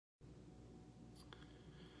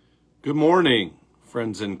Good morning,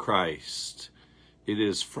 friends in Christ. It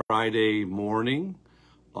is Friday morning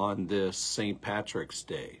on this St. Patrick's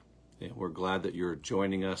Day, and we're glad that you're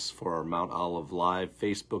joining us for our Mount Olive Live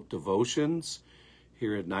Facebook devotions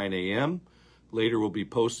here at 9 a.m. Later will be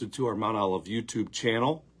posted to our Mount Olive YouTube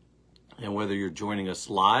channel, and whether you're joining us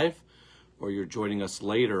live or you're joining us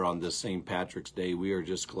later on this St. Patrick's Day, we are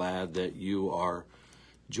just glad that you are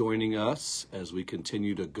joining us as we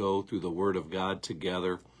continue to go through the Word of God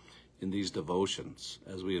together in these devotions,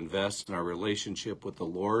 as we invest in our relationship with the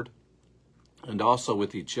Lord and also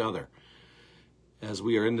with each other. As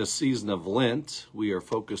we are in the season of Lent, we are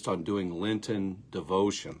focused on doing Lenten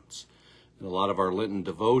devotions. And a lot of our Lenten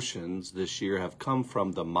devotions this year have come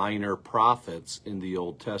from the minor prophets in the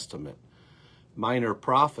Old Testament. Minor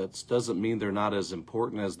prophets doesn't mean they're not as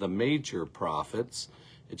important as the major prophets.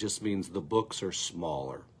 It just means the books are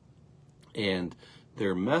smaller. And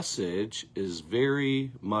their message is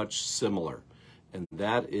very much similar, and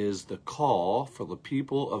that is the call for the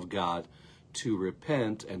people of God to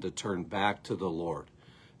repent and to turn back to the Lord.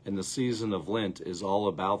 And the season of Lent is all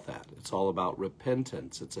about that. It's all about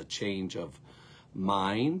repentance. It's a change of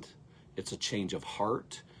mind. It's a change of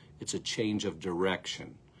heart. It's a change of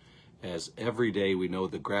direction. As every day we know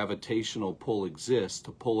the gravitational pull exists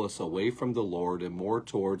to pull us away from the Lord and more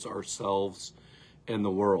towards ourselves and the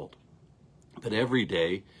world. But every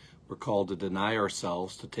day we're called to deny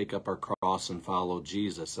ourselves, to take up our cross and follow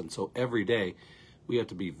Jesus. And so every day we have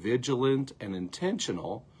to be vigilant and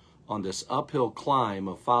intentional on this uphill climb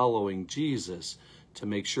of following Jesus to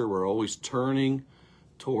make sure we're always turning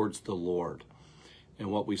towards the Lord.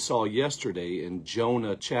 And what we saw yesterday in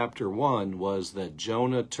Jonah chapter 1 was that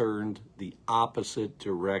Jonah turned the opposite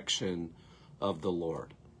direction of the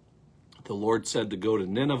Lord. The Lord said to go to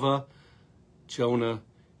Nineveh. Jonah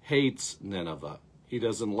hates Nineveh. He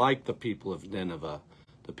doesn't like the people of Nineveh.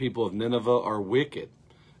 The people of Nineveh are wicked,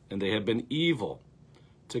 and they have been evil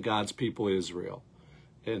to God's people Israel.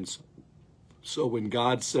 And so when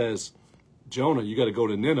God says, Jonah, you got to go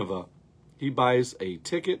to Nineveh, he buys a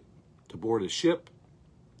ticket to board a ship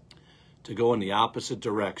to go in the opposite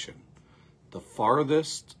direction. The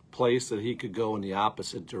farthest place that he could go in the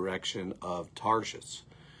opposite direction of Tarshish.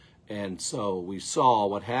 And so we saw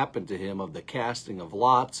what happened to him of the casting of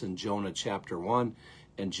lots in Jonah chapter 1,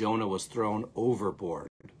 and Jonah was thrown overboard.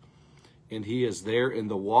 And he is there in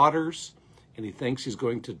the waters, and he thinks he's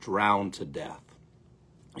going to drown to death.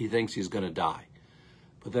 He thinks he's going to die.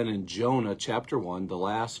 But then in Jonah chapter 1, the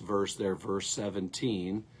last verse there, verse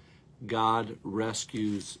 17, God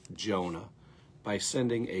rescues Jonah by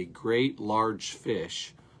sending a great large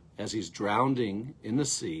fish as he's drowning in the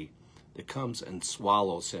sea that comes and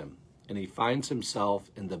swallows him. And he finds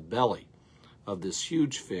himself in the belly of this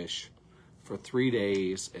huge fish for 3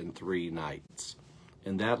 days and 3 nights.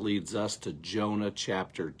 And that leads us to Jonah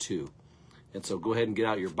chapter 2. And so go ahead and get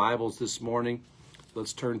out your Bibles this morning.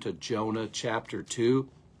 Let's turn to Jonah chapter 2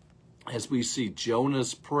 as we see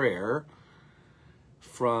Jonah's prayer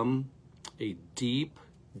from a deep,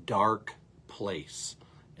 dark place.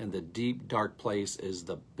 And the deep, dark place is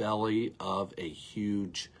the belly of a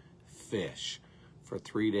huge fish for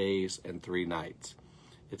 3 days and 3 nights.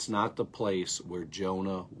 It's not the place where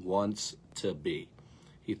Jonah wants to be.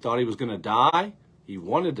 He thought he was going to die. He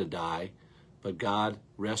wanted to die, but God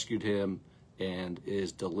rescued him and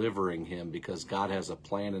is delivering him because God has a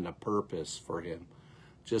plan and a purpose for him,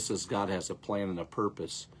 just as God has a plan and a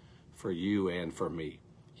purpose for you and for me.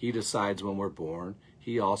 He decides when we're born.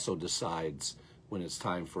 He also decides when it's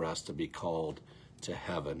time for us to be called to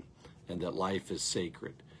heaven, and that life is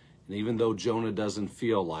sacred. And even though Jonah doesn't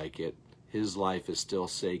feel like it, his life is still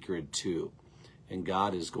sacred too. And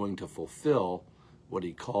God is going to fulfill what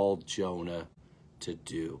he called Jonah to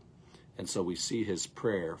do. And so we see his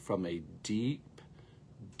prayer from a deep,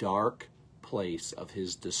 dark place of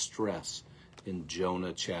his distress in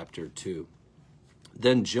Jonah chapter 2.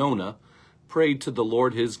 Then Jonah prayed to the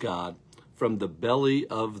Lord his God from the belly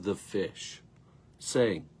of the fish,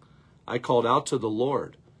 saying, I called out to the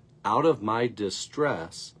Lord out of my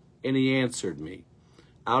distress, and he answered me.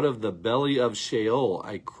 Out of the belly of Sheol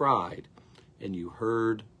I cried, and you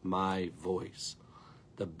heard my voice.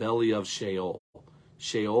 The belly of Sheol.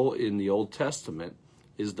 Sheol in the Old Testament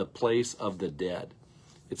is the place of the dead.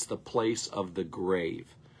 It's the place of the grave.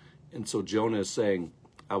 And so Jonah is saying,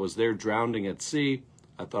 I was there drowning at sea.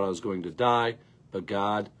 I thought I was going to die, but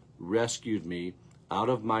God rescued me out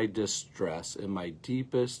of my distress. In my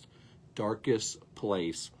deepest, darkest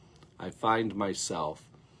place, I find myself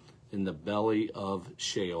in the belly of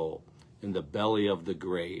Sheol, in the belly of the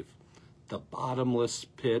grave, the bottomless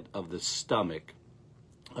pit of the stomach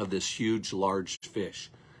of this huge, large fish.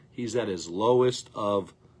 He's at his lowest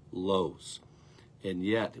of lows. And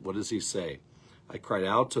yet, what does he say? I cried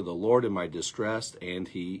out to the Lord in my distress, and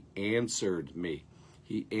he answered me.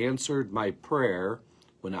 He answered my prayer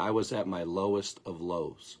when I was at my lowest of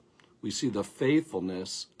lows. We see the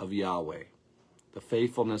faithfulness of Yahweh, the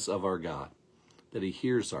faithfulness of our God, that he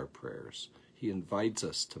hears our prayers. He invites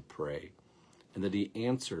us to pray, and that he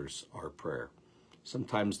answers our prayer.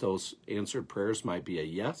 Sometimes those answered prayers might be a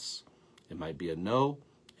yes, it might be a no,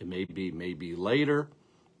 it may be maybe later,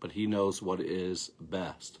 but he knows what is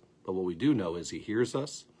best. But what we do know is he hears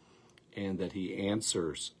us and that he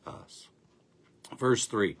answers us. Verse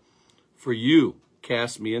 3, for you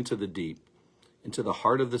cast me into the deep, into the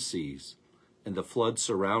heart of the seas, and the flood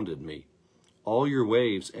surrounded me. All your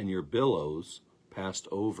waves and your billows passed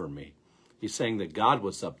over me. He's saying that God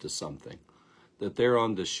was up to something, that they're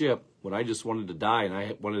on the ship when I just wanted to die and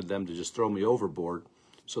I wanted them to just throw me overboard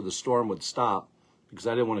so the storm would stop because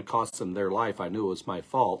I didn't want to cost them their life. I knew it was my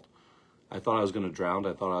fault. I thought I was going to drown.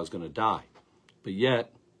 I thought I was going to die. But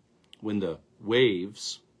yet, when the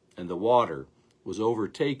waves and the water was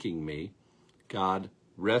overtaking me, God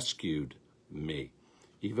rescued me.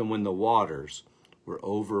 Even when the waters were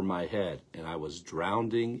over my head and I was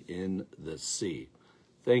drowning in the sea,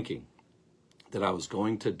 thinking that I was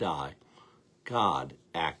going to die, God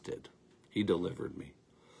acted. He delivered me.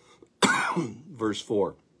 Verse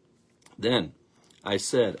 4, then I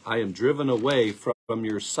said, I am driven away from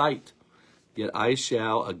your sight, yet I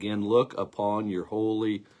shall again look upon your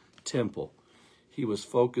holy temple. He was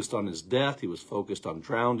focused on his death. He was focused on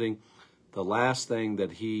drowning. The last thing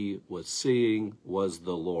that he was seeing was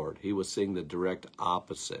the Lord. He was seeing the direct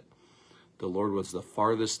opposite. The Lord was the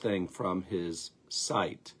farthest thing from his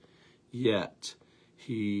sight, yet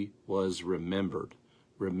he was remembered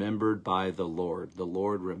by the Lord. The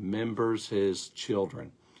Lord remembers his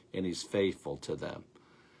children, and he's faithful to them.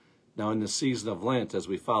 Now, in the season of Lent, as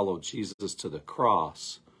we follow Jesus to the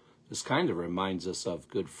cross, this kind of reminds us of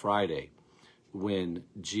Good Friday, when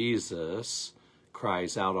Jesus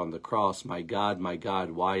cries out on the cross, my God,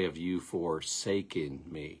 why have you forsaken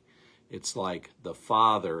me? It's like the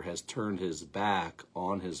Father has turned his back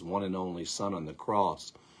on his one and only Son on the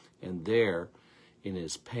cross, and there, in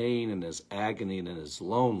his pain and his agony and in his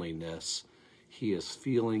loneliness, he is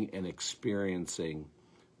feeling and experiencing,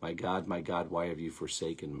 my God, why have you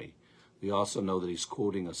forsaken me? We also know that he's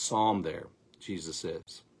quoting a psalm there, Jesus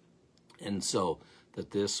is. And so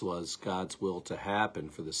that this was God's will to happen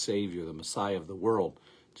for the Savior, the Messiah of the world,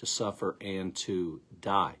 to suffer and to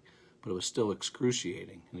die. But it was still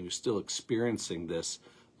excruciating, and he was still experiencing this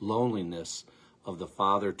loneliness of the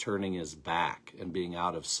Father turning his back and being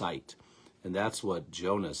out of sight. And that's what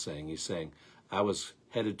Jonah is saying. He's saying, I was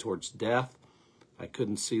headed towards death. I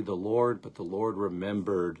couldn't see the Lord, but the Lord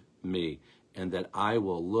remembered me, and that I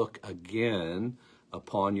will look again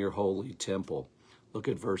upon your holy temple. Look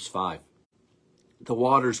at verse 5. The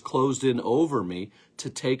waters closed in over me to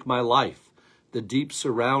take my life. The deep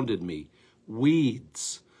surrounded me.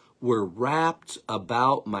 Weeds were wrapped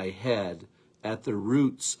about my head. At the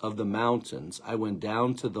roots of the mountains I went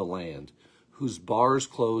down to the land, whose bars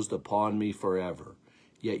closed upon me forever.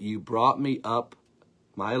 Yet you brought me up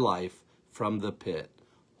my life from the pit,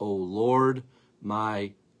 O Lord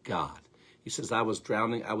my God. He says, I was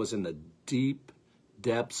drowning. I was in the deep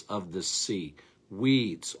depths of the sea.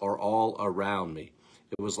 Weeds are all around me.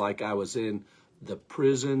 It was like I was in the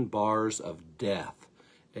prison bars of death.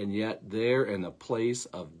 And yet there in the place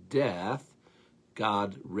of death,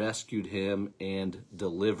 God rescued him and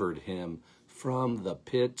delivered him from the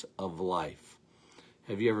pit of life.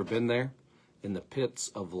 Have you ever been there? In the pits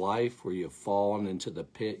of life where you've fallen into the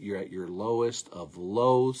pit, you're at your lowest of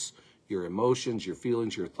lows. Your emotions, your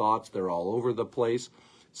feelings, your thoughts, they're all over the place.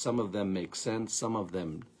 Some of them make sense, some of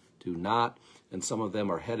them do not, and some of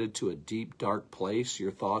them are headed to a deep, dark place,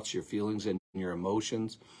 your thoughts, your feelings, and your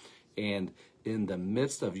emotions. And in the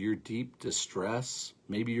midst of your deep distress,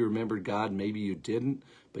 maybe you remembered God, maybe you didn't,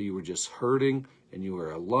 but you were just hurting, and you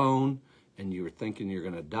were alone, and you were thinking you're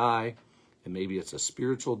going to die, and maybe it's a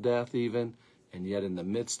spiritual death even, and yet in the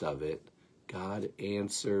midst of it, God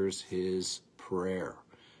answers his prayer.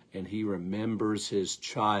 And he remembers his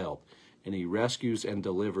child, and he rescues and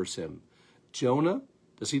delivers him. Jonah,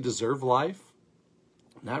 does he deserve life?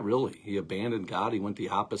 Not really. He abandoned God. He went the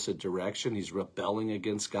opposite direction. He's rebelling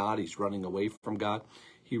against God. He's running away from God.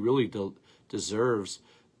 He really deserves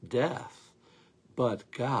death.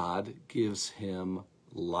 But God gives him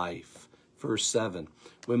life. Verse 7,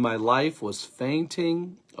 when my life was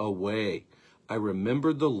fainting away, I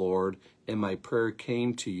remembered the Lord, and my prayer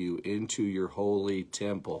came to you into your holy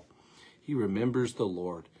temple. He remembers the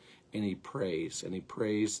Lord. and he prays. And he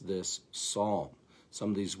prays this psalm. Some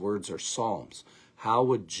of these words are psalms. How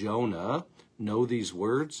would Jonah know these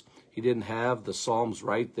words? He didn't have the psalms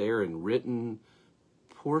right there in written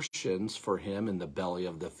portions for him in the belly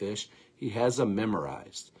of the fish. He has them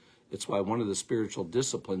memorized. It's why one of the spiritual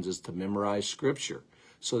disciplines is to memorize Scripture,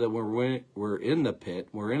 so that when we're in the pit,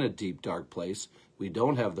 we're in a deep, dark place, we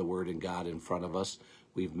don't have the Word of God in front of us,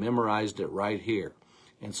 we've memorized it right here.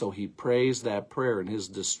 And so he prays that prayer in his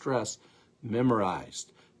distress,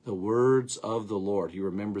 memorized the words of the Lord. He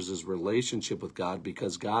remembers his relationship with God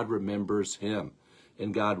because God remembers him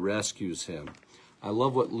and God rescues him. I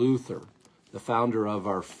love what Luther, the founder of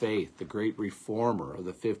our faith, the great reformer of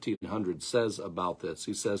the 1500s, says about this.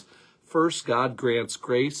 He says, first, God grants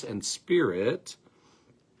grace and spirit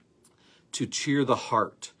to cheer the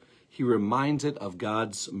heart. He reminds it of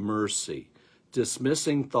God's mercy,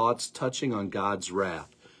 dismissing thoughts touching on God's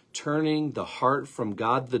wrath, turning the heart from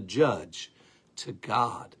God the judge to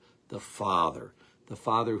God the Father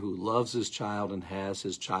who loves his child and has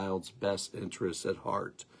his child's best interests at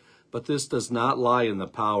heart. But this does not lie in the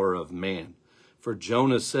power of man. For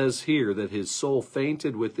Jonah says here that his soul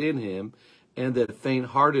fainted within him, and that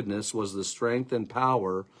faint-heartedness was the strength and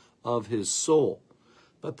power of his soul.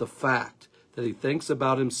 But the fact that he thinks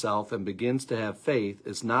about himself and begins to have faith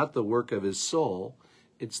is not the work of his soul,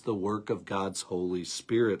 it's the work of God's Holy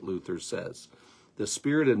Spirit, Luther says. The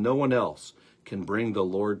Spirit and no one else can bring the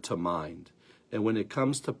Lord to mind. And when it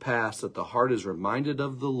comes to pass that the heart is reminded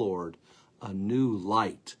of the Lord, a new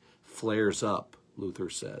light flares up, Luther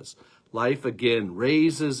says. Life again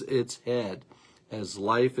raises its head as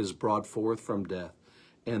life is brought forth from death,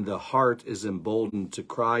 and the heart is emboldened to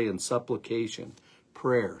cry in supplication,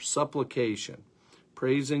 prayer, supplication,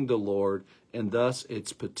 praising the Lord, and thus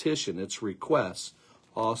its petition, its request,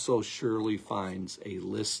 also surely finds a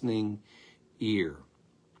listening ear.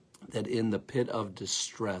 That in the pit of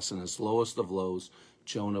distress, in his lowest of lows,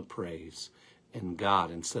 Jonah prays. And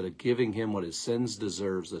God, instead of giving him what his sins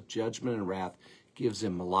deserves, the judgment and wrath, gives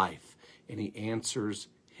him life. And he answers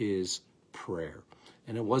his prayer.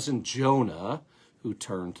 And it wasn't Jonah who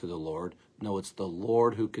turned to the Lord. No, it's the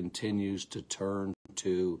Lord who continues to turn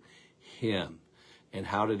to him. And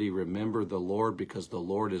how did he remember the Lord? Because the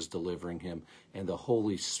Lord is delivering him. And the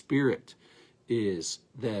Holy Spirit is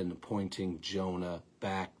then pointing Jonah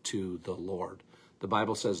back to the Lord. The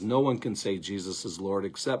Bible says no one can say Jesus is Lord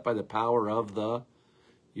except by the power of the,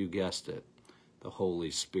 you guessed it, the Holy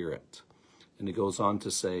Spirit. And he goes on to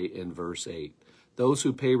say in verse 8, those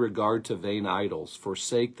who pay regard to vain idols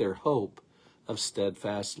forsake their hope of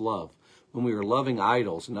steadfast love. When we are loving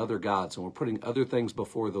idols and other gods and we're putting other things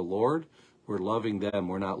before the Lord, we're loving them,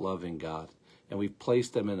 we're not loving God. And we've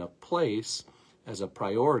placed them in a place as a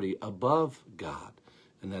priority above God.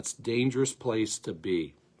 And that's a dangerous place to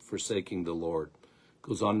be, forsaking the Lord.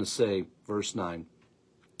 Goes on to say, verse 9,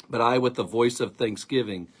 but I with the voice of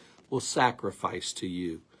thanksgiving will sacrifice to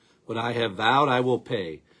you. What I have vowed I will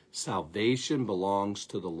pay. Salvation belongs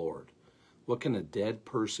to the Lord. What can a dead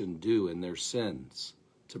person do in their sins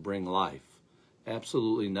to bring life?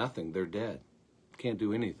 Absolutely nothing. They're dead. Can't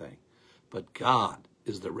do anything. But God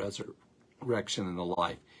is the resurrection and the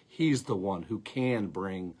life. He's the one who can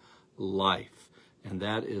bring life. And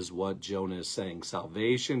that is what Jonah is saying.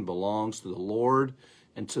 Salvation belongs to the Lord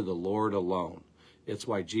and to the Lord alone. It's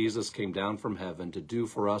why Jesus came down from heaven to do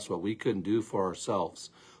for us what we couldn't do for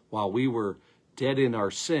ourselves. While we were dead in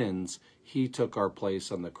our sins, he took our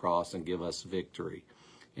place on the cross and gave us victory.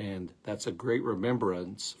 And that's a great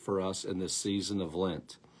remembrance for us in this season of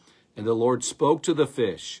Lent. And the Lord spoke to the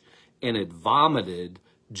fish, and it vomited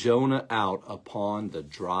Jonah out upon the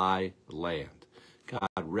dry land.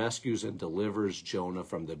 God rescues and delivers Jonah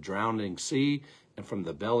from the drowning sea and from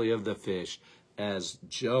the belly of the fish, as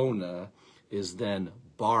Jonah is then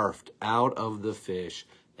barfed out of the fish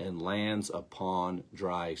and lands upon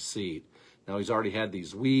dry seed. Now he's already had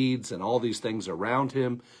these weeds and all these things around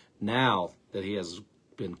him. Now that he has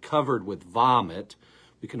been covered with vomit,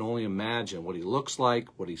 we can only imagine what he looks like,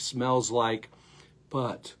 what he smells like,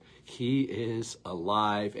 but he is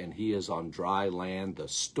alive and he is on dry land. The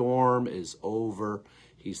storm is over.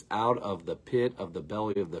 He's out of the pit of the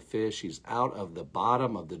belly of the fish. He's out of the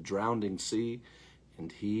bottom of the drowning sea,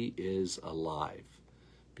 and he is alive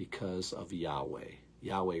because of Yahweh.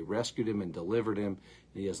 Yahweh rescued him and delivered him.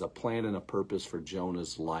 And he has a plan and a purpose for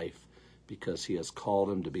Jonah's life because he has called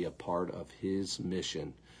him to be a part of his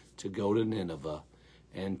mission to go to Nineveh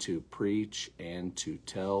and to preach and to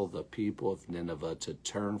tell the people of Nineveh to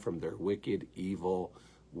turn from their wicked, evil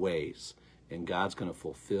ways. And God's going to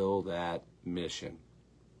fulfill that mission.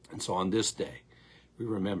 And so on this day, we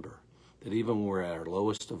remember that even when we're at our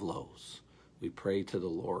lowest of lows, we pray to the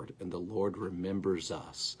Lord, and the Lord remembers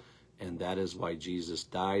us. And that is why Jesus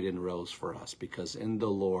died and rose for us, because in the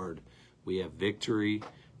Lord we have victory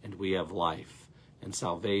and we have life, and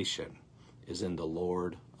salvation is in the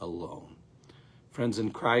Lord alone. Friends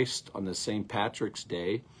in Christ, on this St. Patrick's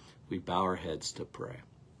Day, we bow our heads to pray.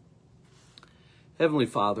 Heavenly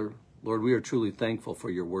Father, Lord, we are truly thankful for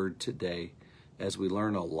your word today as we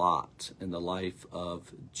learn a lot in the life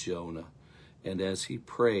of Jonah. And as he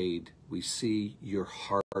prayed, we see your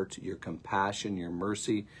heart, your compassion, your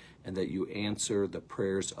mercy, and that you answer the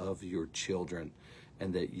prayers of your children,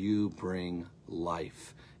 and that you bring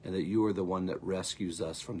life, and that you are the one that rescues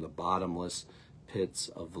us from the bottomless pits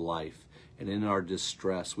of life. And in our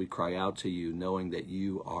distress, we cry out to you, knowing that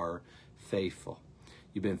you are faithful.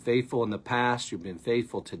 You've been faithful in the past, you've been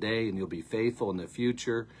faithful today, and you'll be faithful in the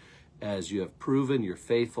future, as you have proven your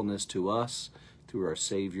faithfulness to us through our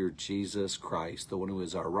Savior, Jesus Christ, the one who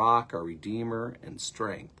is our rock, our Redeemer, and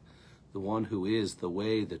strength, the one who is the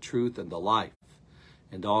way, the truth, and the life.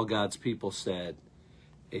 And all God's people said,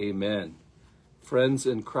 Amen. Friends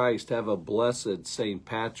in Christ, have a blessed St.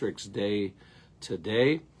 Patrick's Day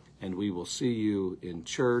today, and we will see you in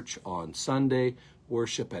church on Sunday,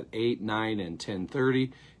 worship at 8, 9, and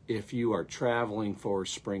 10:30. If you are traveling for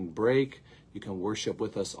spring break, you can worship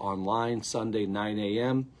with us online Sunday, 9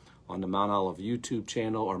 a.m. on the Mount Olive YouTube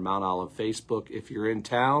channel or Mount Olive Facebook. If you're in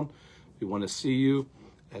town, we want to see you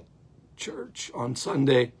at church on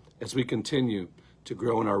Sunday as we continue to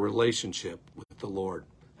grow in our relationship with the Lord.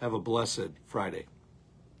 Have a blessed Friday.